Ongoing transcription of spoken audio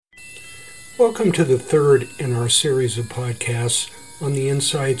Welcome to the third in our series of podcasts on the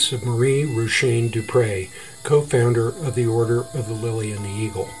insights of Marie Routchine Dupré, co-founder of the Order of the Lily and the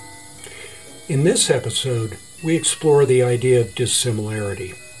Eagle. In this episode, we explore the idea of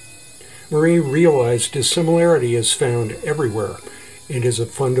dissimilarity. Marie realized dissimilarity is found everywhere and is a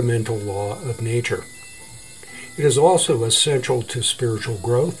fundamental law of nature. It is also essential to spiritual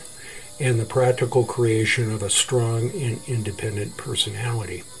growth and the practical creation of a strong and independent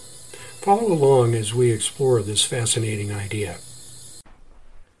personality. Follow along as we explore this fascinating idea.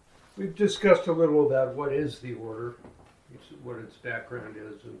 We've discussed a little about what is the order, what its background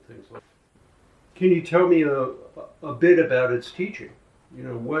is, and things like that. Can you tell me a bit about its teaching? You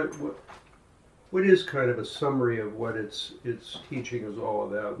know, what is kind of a summary of what its teaching is all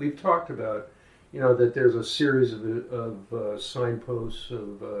about? We've talked about, that there's a series of signposts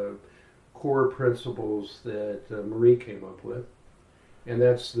of core principles that Marie came up with. And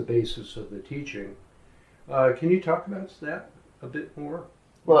that's the basis of the teaching. Can you talk about that a bit more?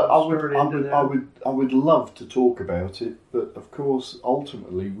 Well, I would love to talk about it, but of course,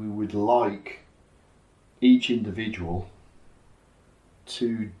 ultimately, we would like each individual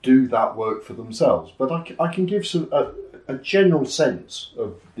to do that work for themselves. But I can give a general sense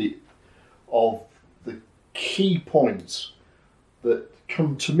of the key points that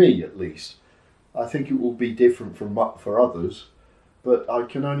come to me, at least. I think it will be different for others. But I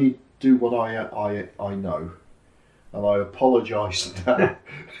can only do what I know, and I apologise now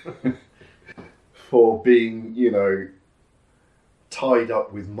for being, tied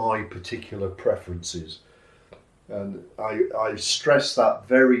up with my particular preferences. And I stress that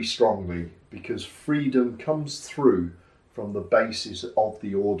very strongly because freedom comes through from the basis of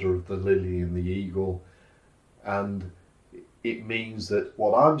the Order of the Lily and the Eagle, and it means that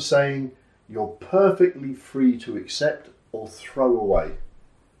what I'm saying, you're perfectly free to accept or throw away.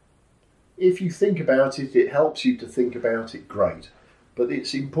 If you think about it, it helps you to think about it, great. But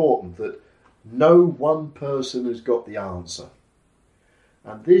it's important that no one person has got the answer.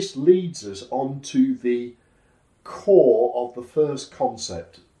 And this leads us on to the core of the first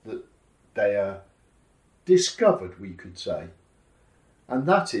concept that they are discovered, we could say. And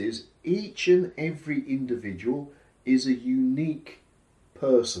that is, each and every individual is a unique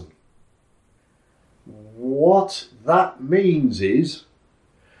person. What that means is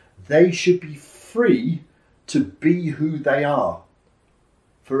they should be free to be who they are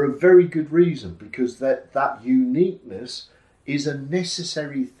for a very good reason, because that uniqueness is a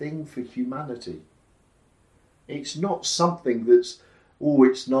necessary thing for humanity. It's not something that's,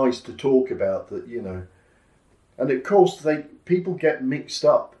 it's nice to talk about that, And of course, people get mixed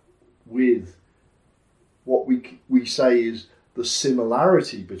up with what we say is the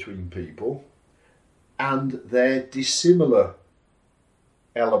similarity between people and their dissimilar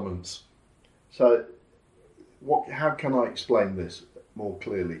elements. So, how can I explain this more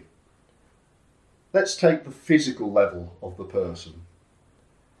clearly? Let's take the physical level of the person.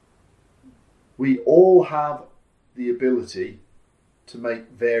 We all have the ability to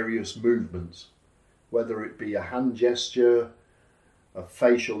make various movements, whether it be a hand gesture, a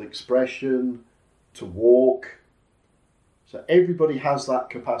facial expression, to walk. So everybody has that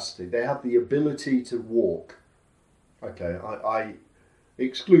capacity. They have the ability to walk. Okay, I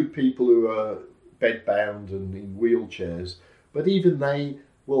exclude people who are bedbound and in wheelchairs, but even they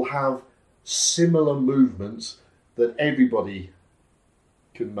will have similar movements that everybody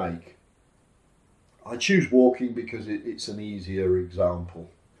can make. I choose walking because it's an easier example.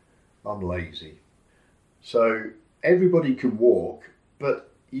 I'm lazy. So everybody can walk, but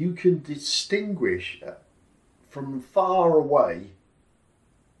you can distinguish from far away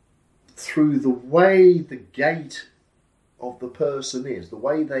through the way the gait of the person is, the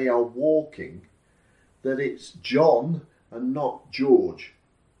way they are walking, that it's John and not George.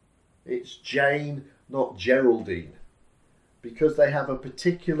 It's Jane, not Geraldine, because they have a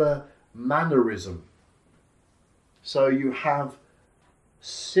particular mannerism. So you have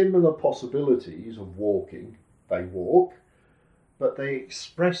similar possibilities of walking. They walk, but they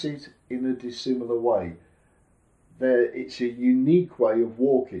express it in a dissimilar way. It's a unique way of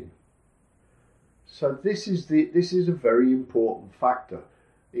walking. So this is a very important factor.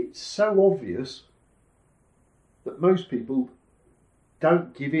 It's so obvious that most people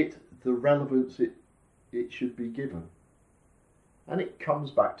don't give it the relevance it should be given. And it comes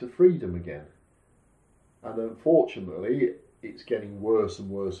back to freedom again. And unfortunately, it's getting worse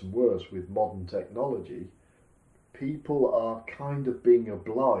and worse and worse with modern technology. People are kind of being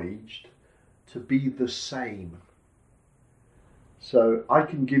obliged to be the same. So I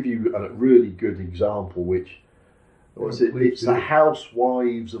can give you a really good example, which Or is it? It's the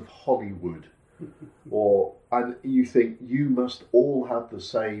housewives of Hollywood, and you think you must all have the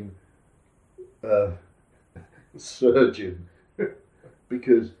same surgeon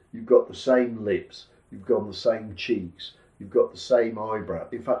because you've got the same lips, you've got the same cheeks, you've got the same eyebrow.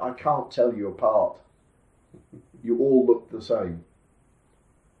 In fact, I can't tell you apart. You all look the same.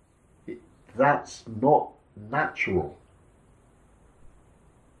 That's not natural.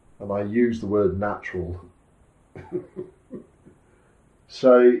 And I use the word natural.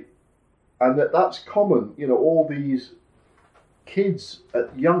 So, and that's common. You know, all these kids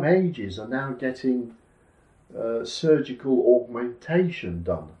at young ages are now getting surgical augmentation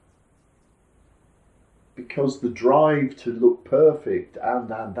done because the drive to look perfect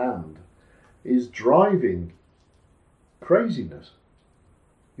and is driving craziness.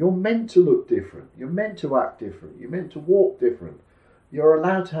 You're meant to look different. You're meant to act different. You're meant to walk different. You're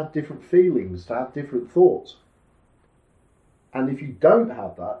allowed to have different feelings, to have different thoughts. And if you don't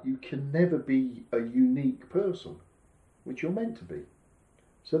have that, you can never be a unique person, which you're meant to be.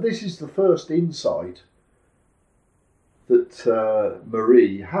 So this is the first insight that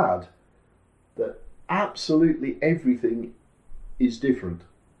Marie had, that absolutely everything is different.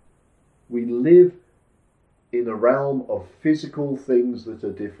 We live in a realm of physical things that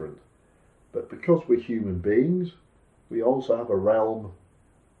are different. But because we're human beings, we also have a realm,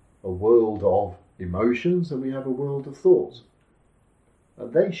 a world of emotions, and we have a world of thoughts.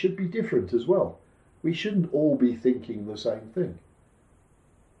 And they should be different as well. We shouldn't all be thinking the same thing.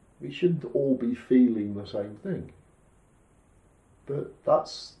 We shouldn't all be feeling the same thing. But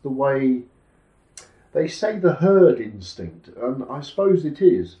that's the way they say, the herd instinct, and I suppose it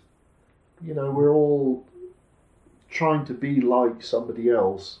is. You know, we're all trying to be like somebody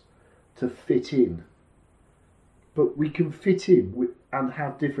else to fit in. But we can fit in and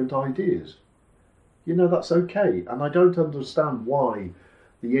have different ideas. You know, that's okay. And I don't understand why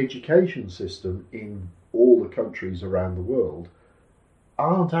the education system in all the countries around the world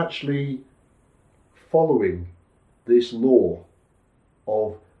aren't actually following this law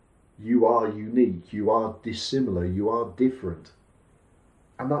of you are unique, you are dissimilar, you are different.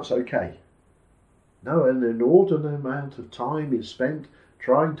 And that's okay. No, an inordinate amount of time is spent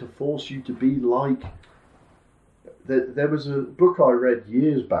trying to force you to be like. There was a book I read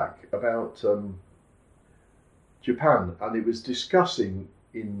years back about Japan, and it was discussing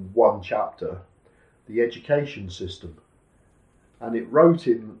in one chapter the education system, and it wrote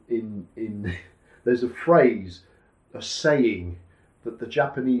in there's a phrase, a saying that the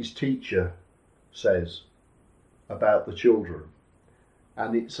Japanese teacher says about the children,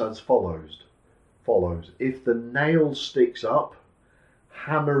 and it's as follows: if the nail sticks up,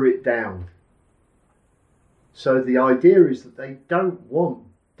 hammer it down. So the idea is that they don't want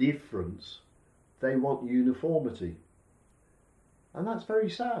difference, they want uniformity. And that's very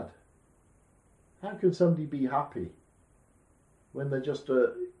sad. How can somebody be happy when they're just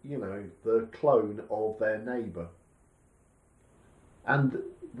the clone of their neighbour? And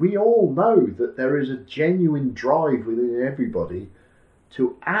we all know that there is a genuine drive within everybody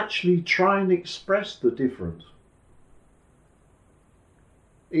to actually try and express the difference.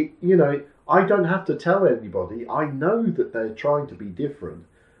 I don't have to tell anybody. I know that they're trying to be different,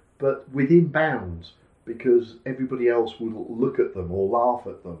 but within bounds, because everybody else will look at them or laugh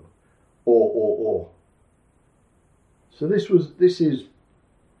at them, or. So this is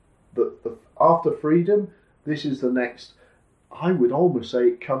the after freedom. This is the next. I would almost say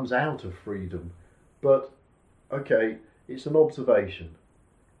it comes out of freedom, but okay, it's an observation.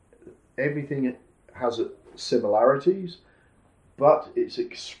 Everything has similarities, but it's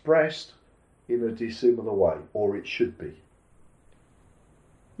expressed in a dissimilar way, or it should be.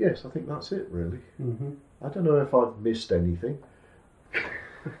 Yes, I think that's it, really. Mm-hmm. I don't know if I've missed anything.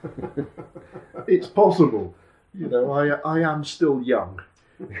 It's possible. You know, I am still young.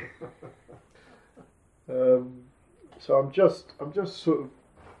 So I'm just sort of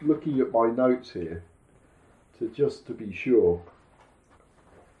looking at my notes here to be sure.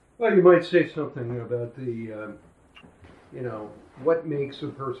 Well, you might say something about the, what makes a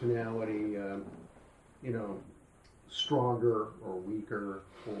personality, stronger or weaker,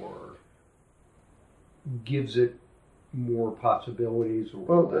 or gives it more possibilities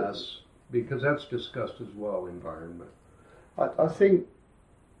or less, because that's discussed as well, environment. I think,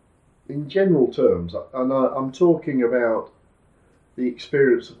 in general terms, and I'm talking about the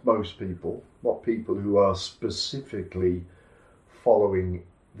experience of most people, not people who are specifically following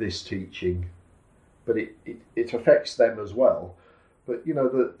this teaching, but it affects them as well. But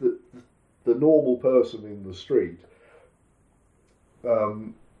the normal person in the street,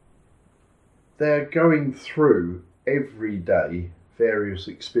 they're going through everyday various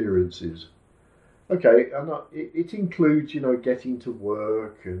experiences. Okay, and it includes, getting to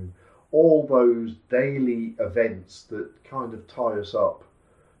work and all those daily events that kind of tie us up,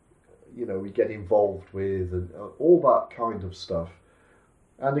 we get involved with, and all that kind of stuff.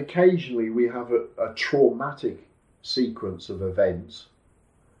 And occasionally we have a traumatic sequence of events.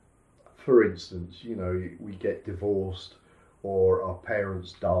 For instance, we get divorced, or our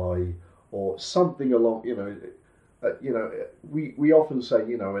parents die, or something along, we often say,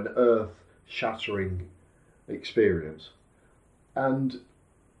 an earth-shattering experience. And,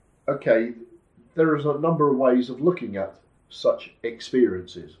 okay, there is a number of ways of looking at such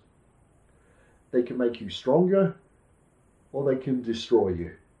experiences. They can make you stronger, or they can destroy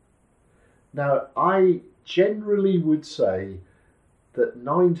you. Now, I generally would say that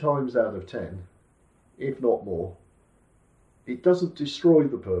 9 times out of 10, if not more, it doesn't destroy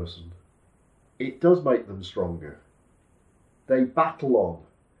the person. It does make them stronger. They battle on.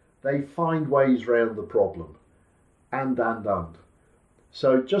 They find ways round the problem. And.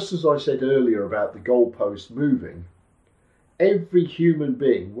 So just as I said earlier about the goalpost moving, every human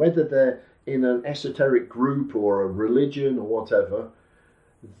being, whether they're in an esoteric group or a religion or whatever,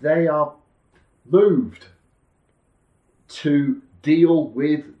 they are moved to deal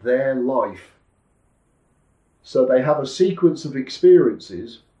with their life. So they have a sequence of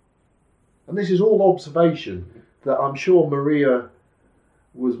experiences, and this is all observation that I'm sure Maria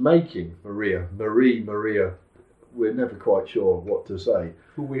was making. Maria, we're never quite sure what to say.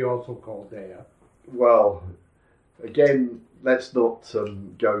 Who we also call Dea. Well, again, let's not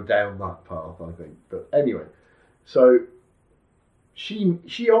go down that path, I think. But anyway, so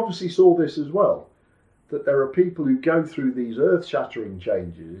she obviously saw this as well, that there are people who go through these earth-shattering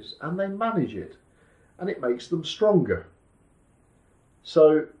changes and they manage it, and it makes them stronger.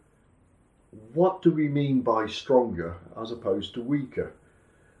 So what do we mean by stronger as opposed to weaker?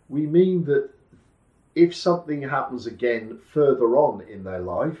 We mean that if something happens again further on in their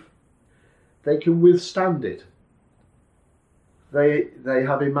life, they can withstand it. They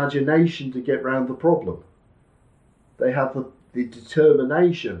have imagination to get round the problem. They have the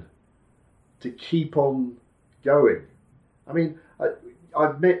determination to keep on going. I mean,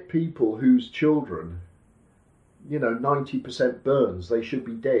 I've met people whose children, 90% burns, they should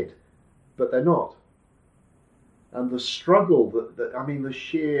be dead, but they're not. And the struggle, the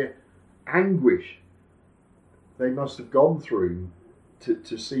sheer anguish they must have gone through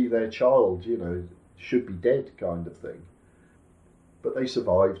to see their child, should be dead kind of thing. But they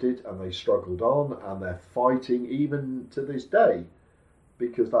survived it, and they struggled on, and they're fighting even to this day,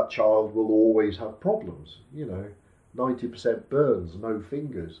 because that child will always have problems, 90% burns, no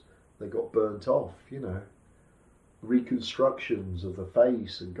fingers, they got burnt off, reconstructions of the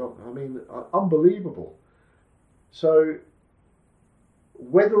face, and unbelievable. So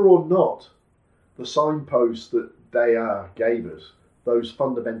whether or not the signposts that Dea gave us, those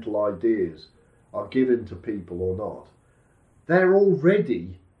fundamental ideas, are given to people or not, they're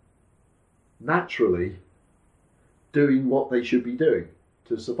already naturally doing what they should be doing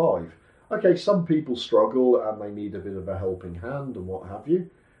to survive. Okay, some people struggle and they need a bit of a helping hand and what have you,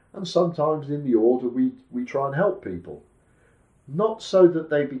 and sometimes in the order we try and help people. Not so that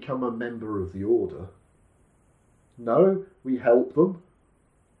they become a member of the order. No, we help them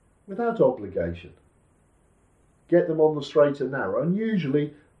without obligation. Get them on the straight and narrow, and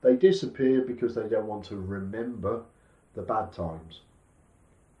usually they disappear because they don't want to remember the bad times.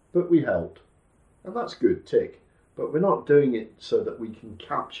 But we helped, and that's good, tick. But we're not doing it so that we can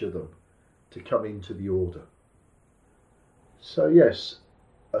capture them to come into the order. So yes,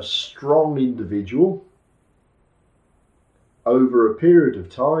 a strong individual over a period of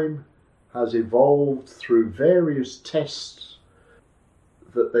time has evolved through various tests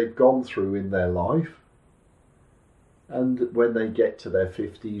that they've gone through in their life, and when they get to their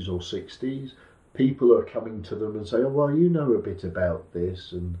 50s or 60s, people are coming to them and say, oh, well, you know a bit about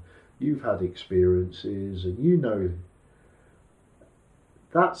this, and you've had experiences, and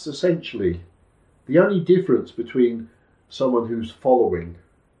that's essentially the only difference between someone who's following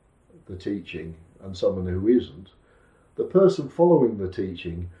the teaching and someone who isn't. The person following the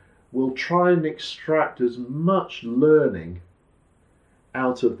teaching will try and extract as much learning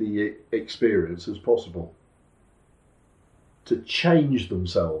out of the experience as possible to change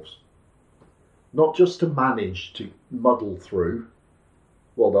themselves, not just to manage to muddle through,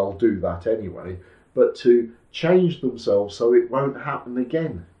 well, they'll do that anyway, but to change themselves so it won't happen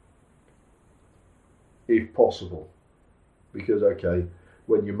again, if possible. Because, okay,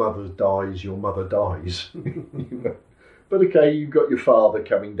 when your mother dies. But okay, you've got your father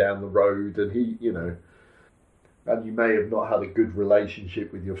coming down the road, and he, and you may have not had a good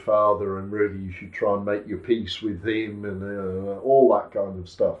relationship with your father, and really you should try and make your peace with him, and all that kind of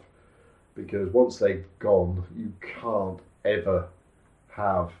stuff. Because once they've gone, you can't ever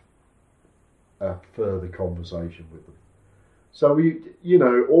have a further conversation with them. So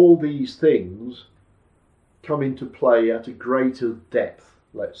all these things come into play at a greater depth,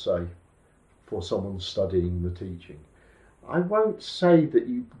 let's say, for someone studying the teaching. I won't say that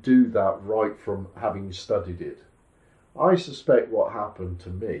you do that right from having studied it. I suspect what happened to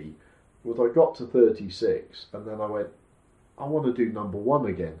me was I got to 36 and then I went, I want to do number 1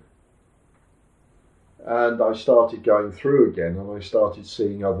 again. And I started going through again, and I started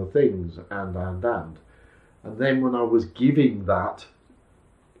seeing other things, and then when I was giving those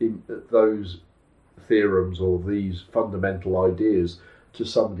theorems or these fundamental ideas to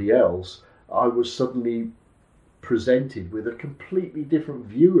somebody else, I was suddenly presented with a completely different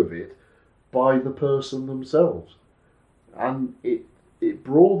view of it by the person themselves, and it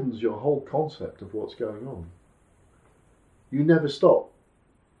broadens your whole concept of what's going on. You never stop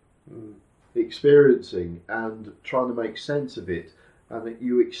experiencing and trying to make sense of it, and that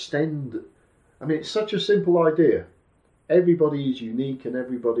you extend. I mean, it's such a simple idea. Everybody is unique, and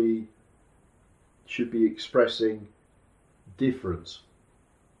everybody should be expressing difference.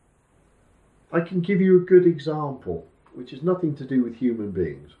 I can give you a good example, which has nothing to do with human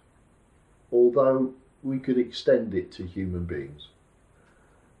beings, although we could extend it to human beings.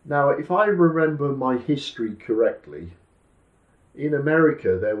 Now, if I remember my history correctly, in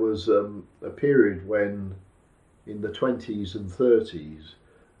America there was a period when, in the 20s and 30s,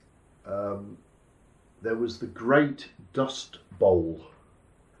 there was the Great Dust Bowl.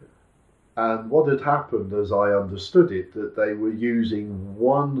 And what had happened, as I understood it, that they were using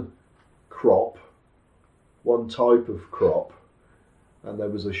one type of crop, and there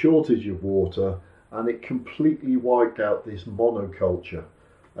was a shortage of water, and it completely wiped out this monoculture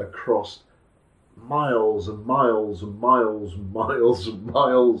across miles and miles and miles and miles and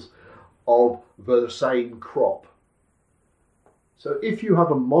miles of the same crop. So if you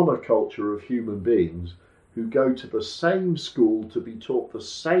have a monoculture of human beings who go to the same school to be taught the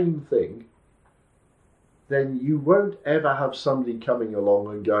same thing, then you won't ever have somebody coming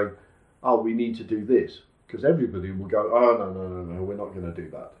along and going, oh, we need to do this. Because everybody will go, oh, no, we're not going to do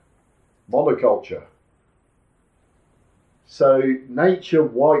that. Monoculture. So nature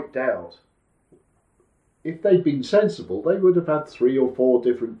wiped out. If they'd been sensible, they would have had 3 or 4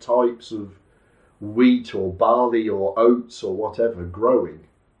 different types of wheat or barley or oats or whatever growing.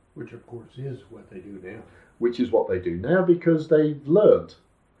 Which of course is what they do now. Which is what they do now because they've learned.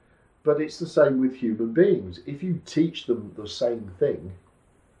 But it's the same with human beings. If you teach them the same thing,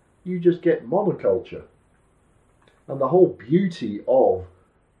 you just get monoculture. And the whole beauty of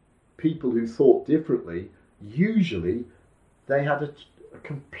people who thought differently, usually they had a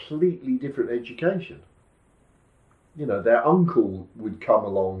completely different education. You know, their uncle would come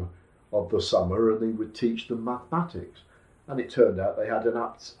along of the summer and they would teach them mathematics. And it turned out they had an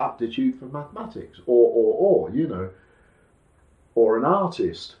aptitude for mathematics, or an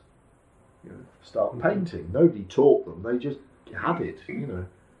artist. Start painting. Nobody taught them; they just had it.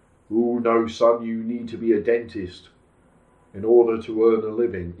 Oh no, son, you need to be a dentist in order to earn a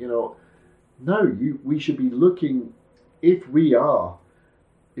living. We should be looking. If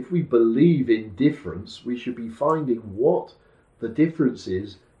we believe in difference, we should be finding what the difference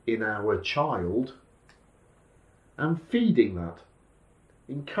is in our child and feeding that,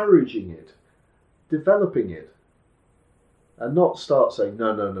 encouraging it, developing it, and not start saying,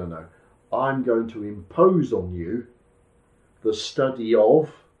 no, I'm going to impose on you the study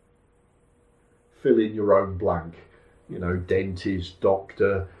of, fill in your own blank, dentist,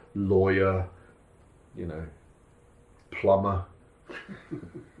 doctor, lawyer, plumber. I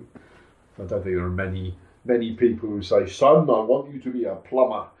don't think there are many people who say, son, I want you to be a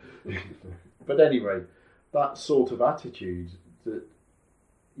plumber. But anyway, that sort of attitude that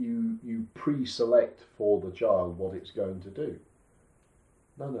you pre-select for the child what it's going to do.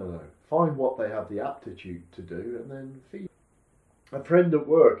 No. Find what they have the aptitude to do and then feed. A friend at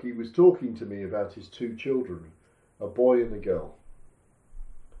work, he was talking to me about his 2 children, a boy and a girl.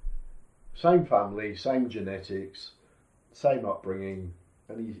 Same family, same genetics, same upbringing,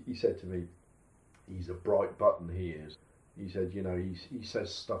 and he said to me, he's a bright button, he is. He said, he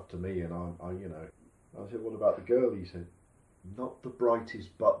says stuff to me, and I said, what about the girl? He said, not the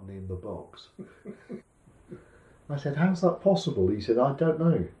brightest button in the box. I said, how's that possible? He said, I don't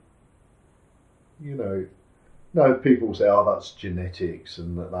know. No, people say, oh, that's genetics,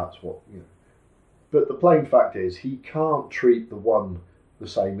 and that's what, But the plain fact is, he can't treat the one the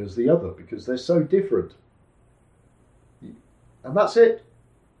same as the other, because they're so different. And that's it.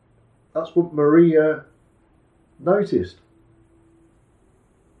 That's what Maria noticed.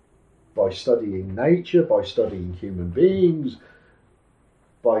 By studying nature, by studying human beings,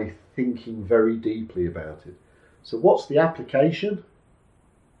 by thinking very deeply about it. So what's the application?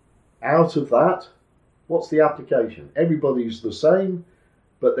 Out of that, what's the application? Everybody's the same,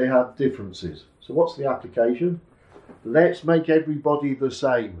 but they have differences. So what's the application? Let's make everybody the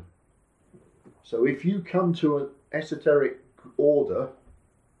same. So if you come to an esoteric order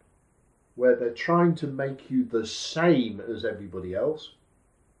where they're trying to make you the same as everybody else,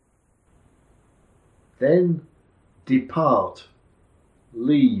 then depart,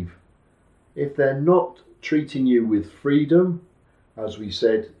 leave. If they're not treating you with freedom, as we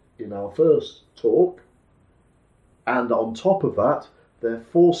said in our first talk, and on top of that, they're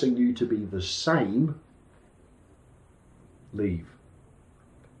forcing you to be the same, leave.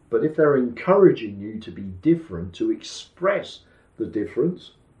 But if they're encouraging you to be different, to express the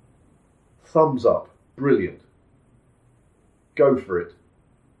difference, thumbs up, brilliant. Go for it.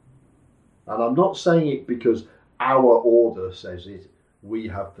 And I'm not saying it because our order says it, we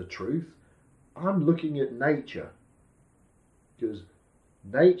have the truth. I'm looking at nature, because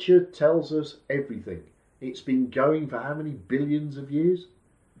nature tells us everything. It's been going for how many billions of years?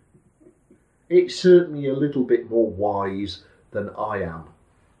 It's certainly a little bit more wise than I am.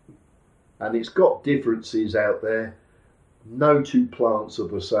 And it's got differences out there. No two plants are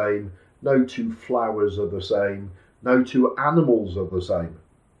the same. No two flowers are the same. No two animals are the same.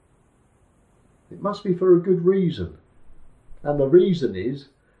 It must be for a good reason. And the reason is,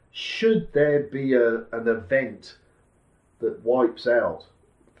 should there be an event that wipes out,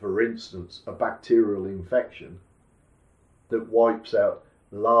 for instance, a bacterial infection that wipes out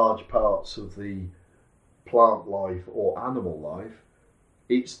large parts of the plant life or animal life,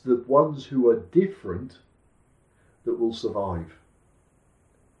 it's the ones who are different that will survive.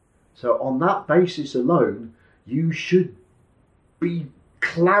 So on that basis alone, you should be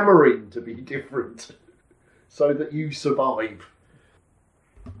clamouring to be different so that you survive.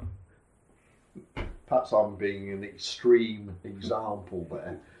 Perhaps I'm being an extreme example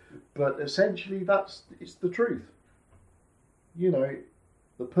there, but essentially it's the truth. You know,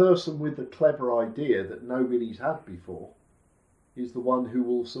 the person with the clever idea that nobody's had before is the one who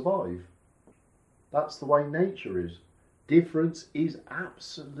will survive. That's the way nature is. Difference is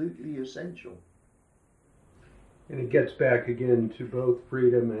absolutely essential. And it gets back again to both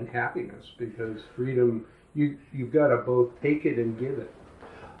freedom and happiness, because freedom, you've got to both take it and give it.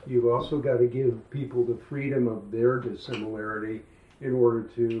 You've also got to give people the freedom of their dissimilarity in order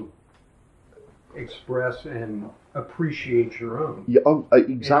to express and appreciate your own. Yeah,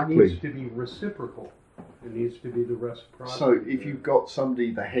 exactly. And it needs to be reciprocal. It needs to be the reciprocity. So if you've got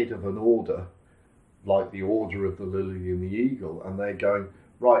somebody the head of an order, like the Order of the Lily and the Eagle, and they're going,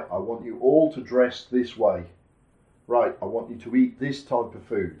 right, I want you all to dress this way. Right, I want you to eat this type of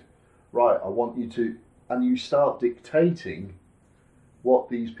food. Right, I want you to... And you start dictating what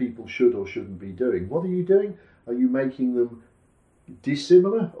these people should or shouldn't be doing. What are you doing? Are you making them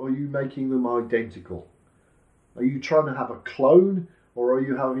dissimilar, or are you making them identical? Are you trying to have a clone, or are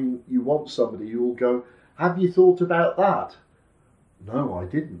you want somebody who will go, have you thought about that? No, I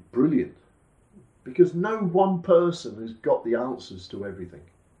didn't. Brilliant. Because no one person has got the answers to everything.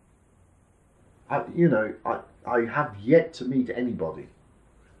 I have yet to meet anybody.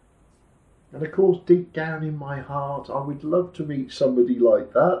 And of course, deep down in my heart, I would love to meet somebody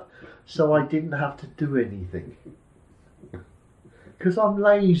like that, so I didn't have to do anything. Because I'm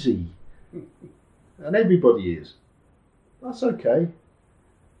lazy. And everybody is. That's okay.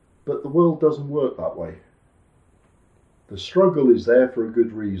 But the world doesn't work that way. The struggle is there for a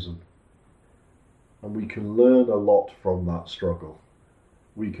good reason. And we can learn a lot from that struggle.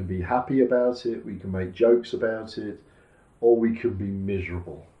 We can be happy about it, we can make jokes about it, or we can be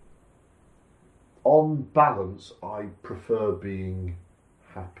miserable. On balance, I prefer being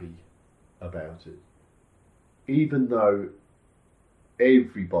happy about it. Even though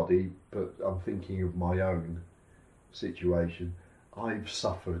everybody, but I'm thinking of my own situation, I've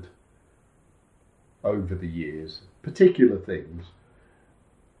suffered over the years, particular things,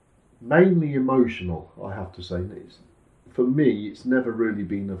 mainly emotional, I have to say. For me, it's never really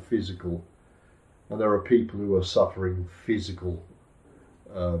been a physical, and there are people who are suffering physical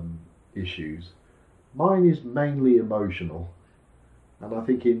issues. Mine is mainly emotional, and I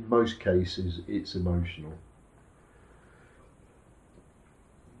think in most cases it's emotional.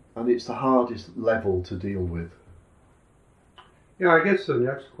 And it's the hardest level to deal with. Yeah, I guess the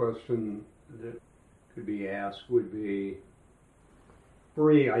next question that could be asked would be,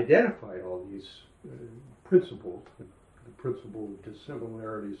 Marie identified all these principles. the principle of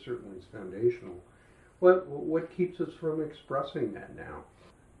dissimilarity certainly is foundational. What keeps us from expressing that now?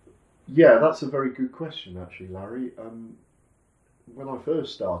 Yeah, that's a very good question, actually, Larry. When I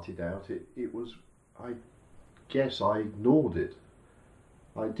first started out, it was, I guess I ignored it.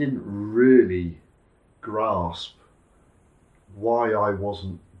 I didn't really grasp why I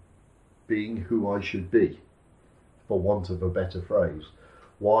wasn't being who I should be, for want of a better phrase.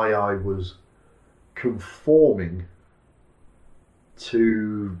 Why I was conforming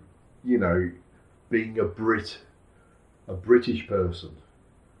to, being a British person,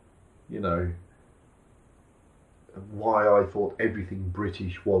 and why I thought everything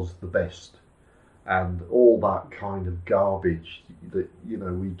British was the best, and all that kind of garbage that,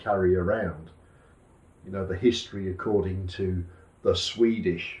 we carry around. The history according to the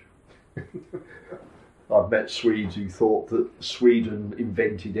Swedish. I've met Swedes who thought that Sweden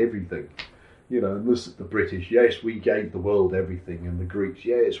invented everything. And this is the British, yes, we gave the world everything, and the Greeks,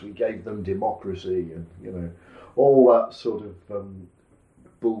 yes, we gave them democracy, and, all that sort of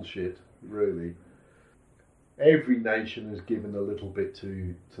bullshit, really. Every nation has given a little bit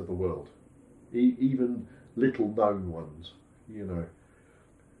to the world, even little known ones, even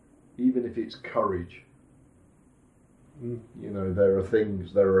if it's courage.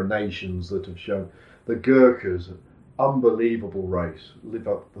 There are nations that have shown. The Gurkhas, unbelievable race, live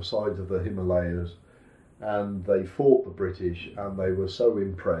up the sides of the Himalayas, and they fought the British, and they were so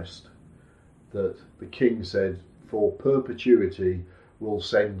impressed that the king said, for perpetuity, we'll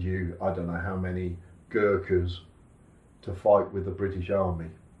send you, I don't know how many Gurkhas to fight with the British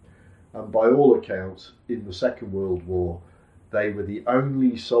Army. And by all accounts, in the Second World War, they were the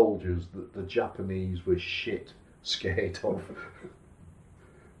only soldiers that the Japanese were shit scared of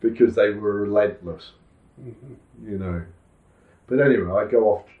because they were relentless, But anyway, I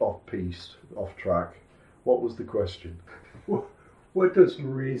go off track. What was the question? What does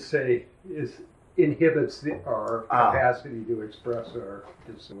Marie say inhibits our capacity to express our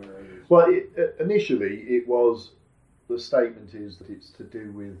dissimilarities? Well, initially the statement is that it's to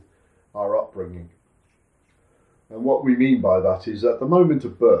do with our upbringing. And what we mean by that is at the moment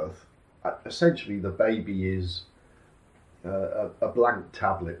of birth, essentially the baby is a blank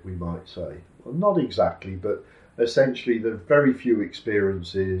tablet, we might say. Well, not exactly, but essentially there are very few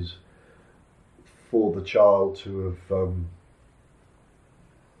experiences for the child to have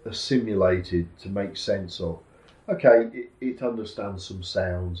assimilated, to make sense of. Okay, it understands some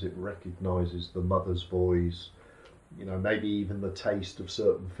sounds, it recognises the mother's voice, maybe even the taste of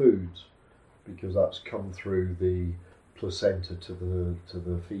certain foods, because that's come through the placenta to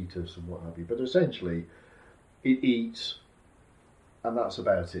the fetus and what have you. But essentially, it eats, and that's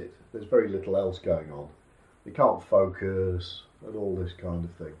about it. There's very little else going on. It can't focus and all this kind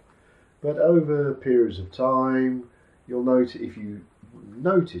of thing. But over periods of time, you'll notice, if you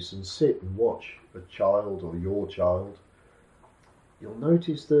notice and sit and watch a child or your child, you'll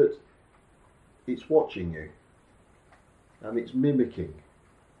notice that it's watching you and it's mimicking.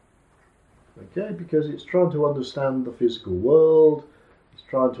 Okay, because it's trying to understand the physical world, it's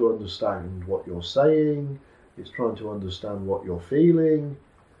trying to understand what you're saying, it's trying to understand what you're feeling,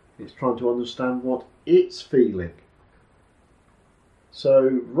 it's trying to understand what it's feeling.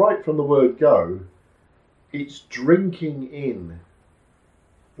 So right from the word go, it's drinking in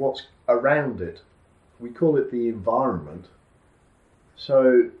what's around it. We call it the environment.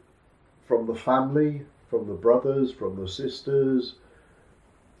 So from the family, from the brothers, from the sisters,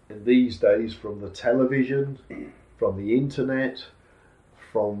 and these days from the television, from the internet,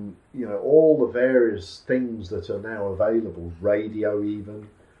 from all the various things that are now available, radio even,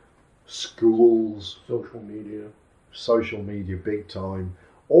 schools, social media big time,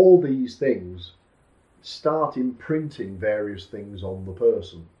 all these things start imprinting various things on the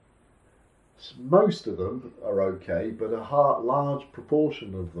person. Most of them are okay, but a large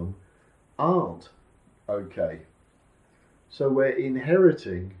proportion of them aren't okay. So we're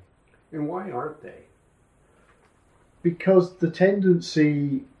inheriting. And why aren't they? Because the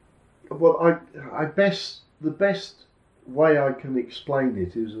tendency, the best way I can explain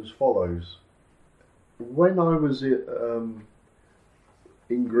it is as follows. When I was in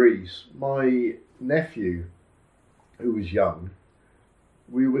Greece, my nephew, who was young,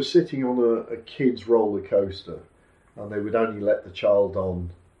 we were sitting on a kid's roller coaster, and they would only let the child on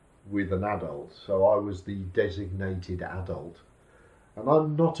with an adult, so I was the designated adult. And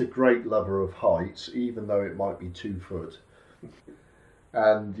I'm not a great lover of heights, even though it might be 2 foot,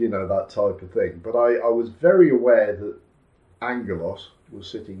 and that type of thing. But I was very aware that Angelos was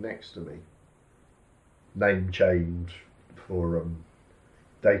sitting next to me, name change for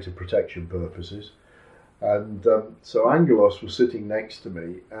data protection purposes, And so Angelos was sitting next to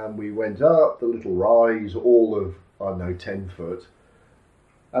me, and we went up the little rise, all of, I don't know, 10 foot.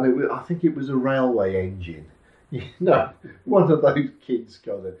 And it was, I think it was a railway engine, one of those kids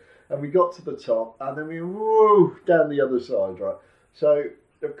kind of. And we got to the top, and then we woo down the other side, right? So,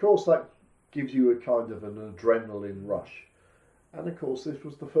 of course, that gives you a kind of an adrenaline rush. And of course, this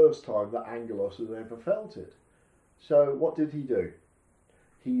was the first time that Angelos had ever felt it. So, what did he do?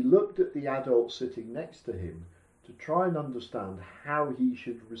 He looked at the adult sitting next to him to try and understand how he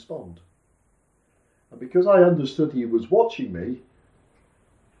should respond. And because I understood he was watching me,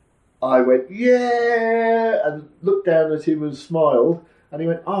 I went, yeah, and looked down at him and smiled. And he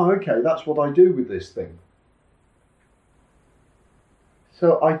went, oh, okay, that's what I do with this thing.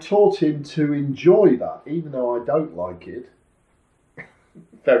 So I taught him to enjoy that, even though I don't like it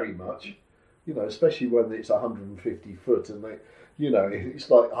very much, especially when it's 150 foot and it's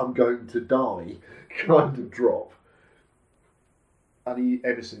like I'm going to die kind of drop. And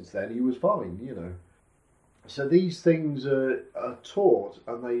ever since then, he was fine, So these things are taught,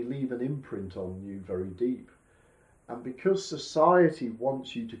 and they leave an imprint on you very deep. And because society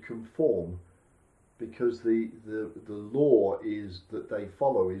wants you to conform, because the law is that they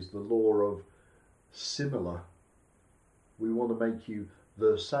follow is the law of similar, we want to make you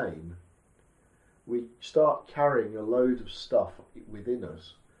the same. We start carrying a load of stuff within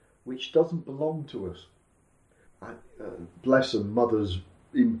us which doesn't belong to us. Bless them, mothers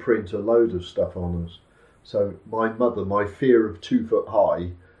imprint a load of stuff on us. So my mother, my fear of 2 foot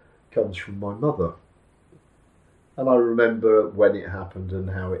high comes from my mother. And I remember when it happened and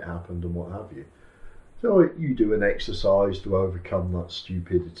how it happened and what have you. So you do an exercise to overcome that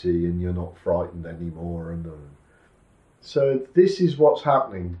stupidity and you're not frightened anymore. And so this is what's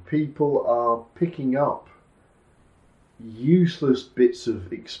happening. People are picking up useless bits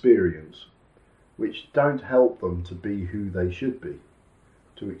of experience which don't help them to be who they should be,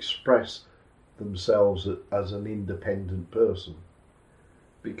 to express themselves as an independent person,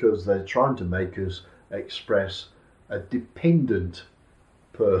 because they're trying to make us express a dependent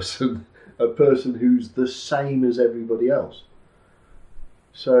person, a person who's the same as everybody else.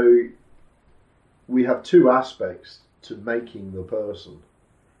 So we have two aspects to making the person.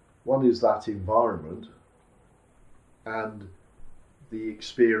 One is that environment and the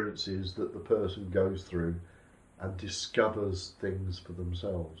experiences that the person goes through and discovers things for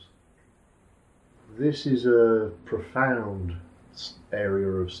themselves. This is a profound area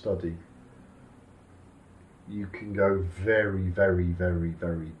of study. You can go very, very, very,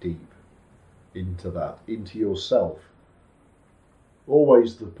 very deep into that, into yourself.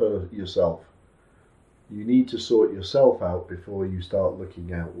 Always yourself. You need to sort yourself out before you start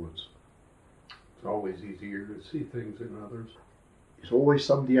looking outwards. It's always easier to see things in others. It's always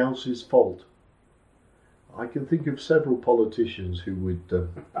somebody else's fault. I can think of several politicians who would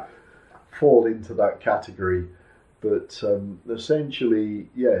fall into that category, but essentially,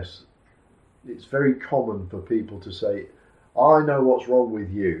 yes, it's very common for people to say, I know what's wrong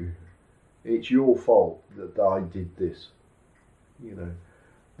with you. It's your fault that I did this.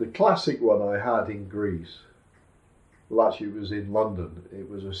 The classic one I had in Greece, well, actually it was in London. It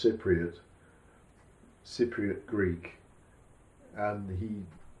was a Cypriot Greek, and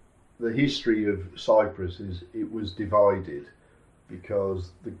the history of Cyprus is it was divided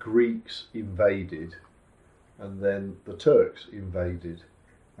because the Greeks invaded, and then the Turks invaded,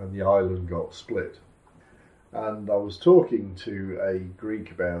 and the island got split. And I was talking to a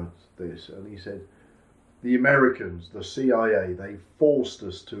Greek about this, and he said, the Americans, the CIA, they forced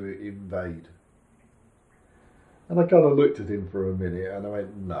us to invade. And I kind of looked at him for a minute and I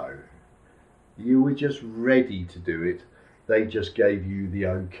went, no, you were just ready to do it. They just gave you the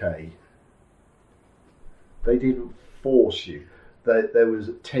okay. They didn't force you. There was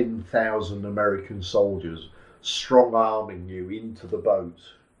 10,000 American soldiers strong-arming you into the boat.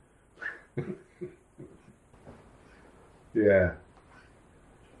 Yeah.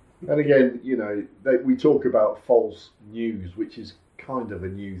 And again, we talk about false news, which is kind of a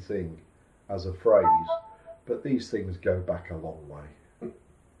new thing as a phrase, but these things go back a long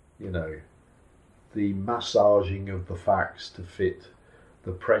way. The massaging of the facts to fit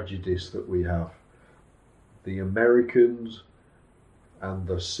the prejudice that we have. The Americans and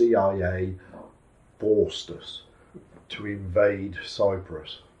the CIA forced us to invade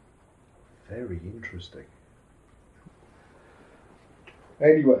Cyprus. Very interesting.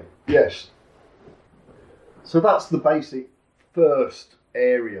 Anyway, yes. So that's the basic first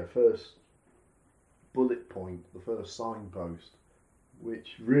area, first bullet point, the first signpost,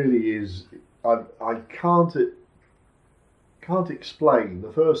 which really is, I can't can't explain.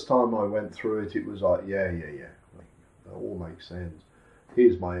 The first time I went through it, it was like, yeah. That all makes sense.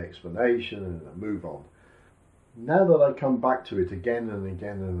 Here's my explanation, and I move on. Now that I come back to it again and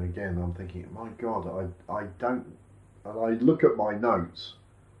again and again, I'm thinking, my God, I don't... And I look at my notes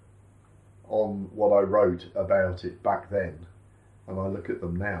on what I wrote about it back then, and I look at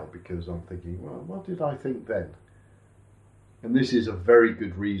them now because I'm thinking, well, what did I think then? And this is a very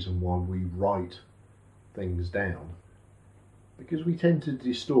good reason why we write things down, because we tend to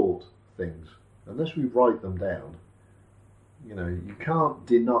distort things unless we write them down. You know, you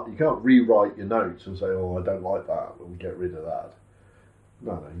can't rewrite your notes and say, oh, I don't like that, we'll get rid of that.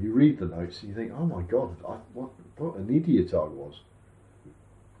 No, you read the notes and you think, oh my God, what an idiot I was.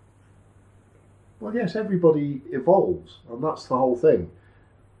 Well, yes, everybody evolves, and that's the whole thing.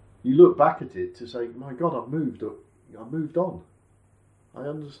 You look back at it to say, my God, I've moved on. I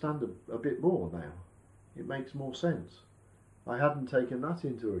understand a bit more now. It makes more sense. I hadn't taken that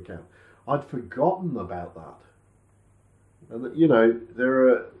into account. I'd forgotten about that. And, you know,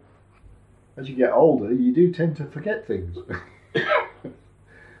 as you get older, you do tend to forget things.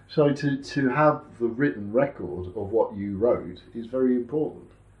 So to have the written record of what you wrote is very important.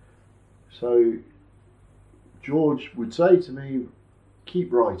 So George would say to me,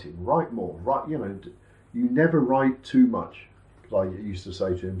 keep writing, write more, you never write too much. Because I used to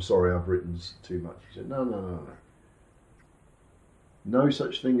say to him, sorry, I've written too much. He said, no. No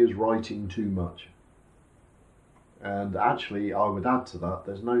such thing as writing too much. And actually, I would add to that,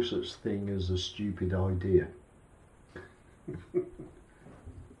 there's no such thing as a stupid idea.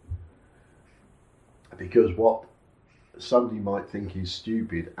 Because what somebody might think is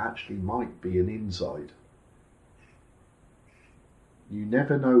stupid actually might be an insight. You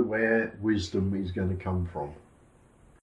never know where wisdom is going to come from.